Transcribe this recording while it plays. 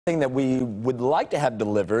Thing that we would like to have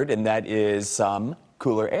delivered, and that is some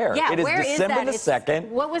cooler air. Yeah, it is where December the is that? 2nd.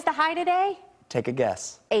 What was the high today? Take a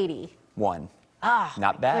guess. 81. Ah,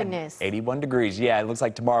 not bad. Goodness. 81 degrees. Yeah, it looks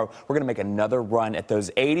like tomorrow we're going to make another run at those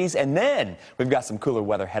 80s, and then we've got some cooler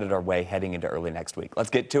weather headed our way heading into early next week. Let's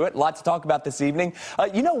get to it. Lots to talk about this evening.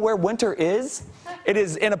 You know where winter is? It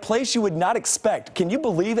is in a place you would not expect. Can you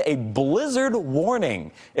believe a blizzard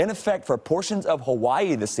warning in effect for portions of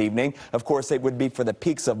Hawaii this evening? Of course, it would be for the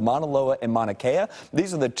peaks of Mauna Loa and Mauna Kea.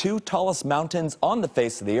 These are the two tallest mountains on the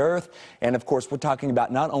face of the earth. And of course, we're talking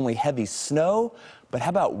about not only heavy snow, but how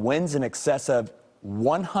about winds in excess of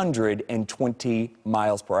 120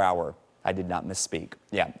 miles per hour? I did not misspeak.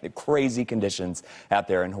 Yeah, crazy conditions out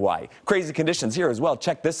there in Hawaii. Crazy conditions here as well.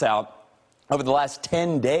 Check this out. Over the last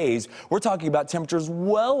 10 days, we're talking about temperatures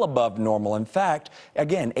well above normal. In fact,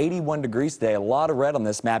 again, 81 degrees today, a lot of red on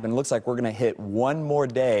this map, and it looks like we're going to hit one more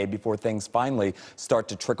day before things finally start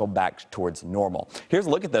to trickle back towards normal. Here's a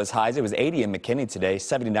look at those highs. It was 80 in McKinney today,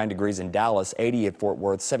 79 degrees in Dallas, 80 at Fort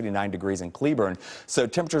Worth, 79 degrees in Cleburne. So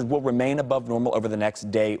temperatures will remain above normal over the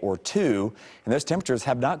next day or two, and those temperatures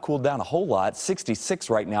have not cooled down a whole lot. 66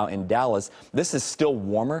 right now in Dallas. This is still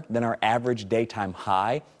warmer than our average daytime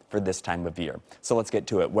high for this time of year. So let's get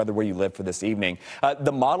to it, weather where you live for this evening.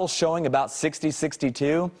 The model's showing about 60,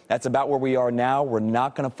 62. That's about where we are now. We're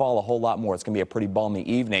not going to fall a whole lot more. It's going to be a pretty balmy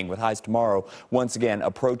evening with highs tomorrow, once again,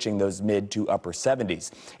 approaching those mid to upper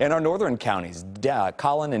 70s. In our northern counties,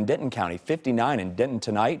 Collin and Denton County, 59 in Denton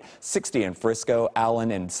tonight, 60 in Frisco,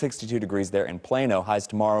 Allen, and 62 degrees there in Plano. Highs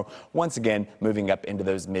tomorrow, once again, moving up into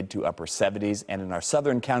those mid to upper 70s. And in our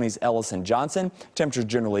southern counties, Ellis and Johnson, temperatures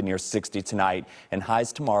generally near 60 tonight, and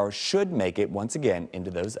highs tomorrow should make it once again into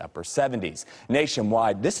those upper 70s.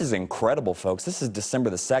 Nationwide, this is incredible, folks. This is December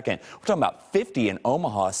the 2nd. We're talking about 50 in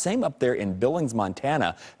Omaha, same up there in Billings,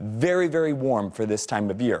 Montana. Very, very warm for this time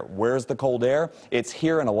of year. Where's the cold air? It's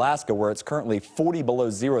here in Alaska, where it's currently 40 below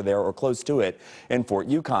zero there, or close to it, in Fort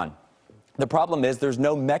Yukon. The problem is there's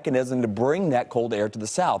no mechanism to bring that cold air to the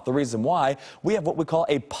south. The reason why, we have what we call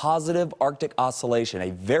a positive Arctic oscillation,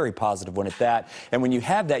 a very positive one at that. And when you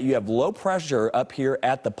have that, you have low pressure up here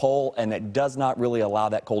at the pole, and it does not really allow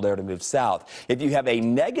that cold air to move south. If you have a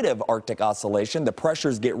negative Arctic oscillation, the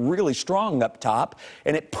pressures get really strong up top,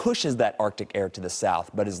 and it pushes that Arctic air to the south.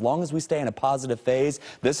 But as long as we stay in a positive phase,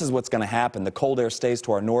 this is what's going to happen. The cold air stays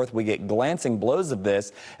to our north. We get glancing blows of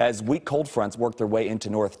this as weak cold fronts work their way into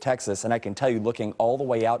North Texas, and I can tell you, looking all the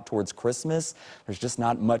way out towards Christmas, there's just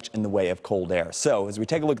not much in the way of cold air. So as we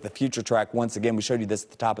take a look at the future track, once again, we showed you this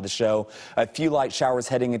at the top of the show. A few light showers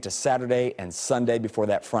heading into Saturday and Sunday before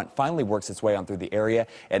that front finally works its way on through the area.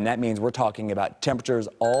 And that means we're talking about temperatures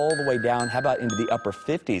all the way down. How about into the upper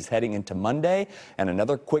 50s heading into Monday, and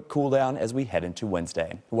another quick cool down as we head into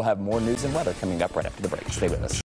Wednesday. We'll have more news and weather coming up right after the break. Stay with us.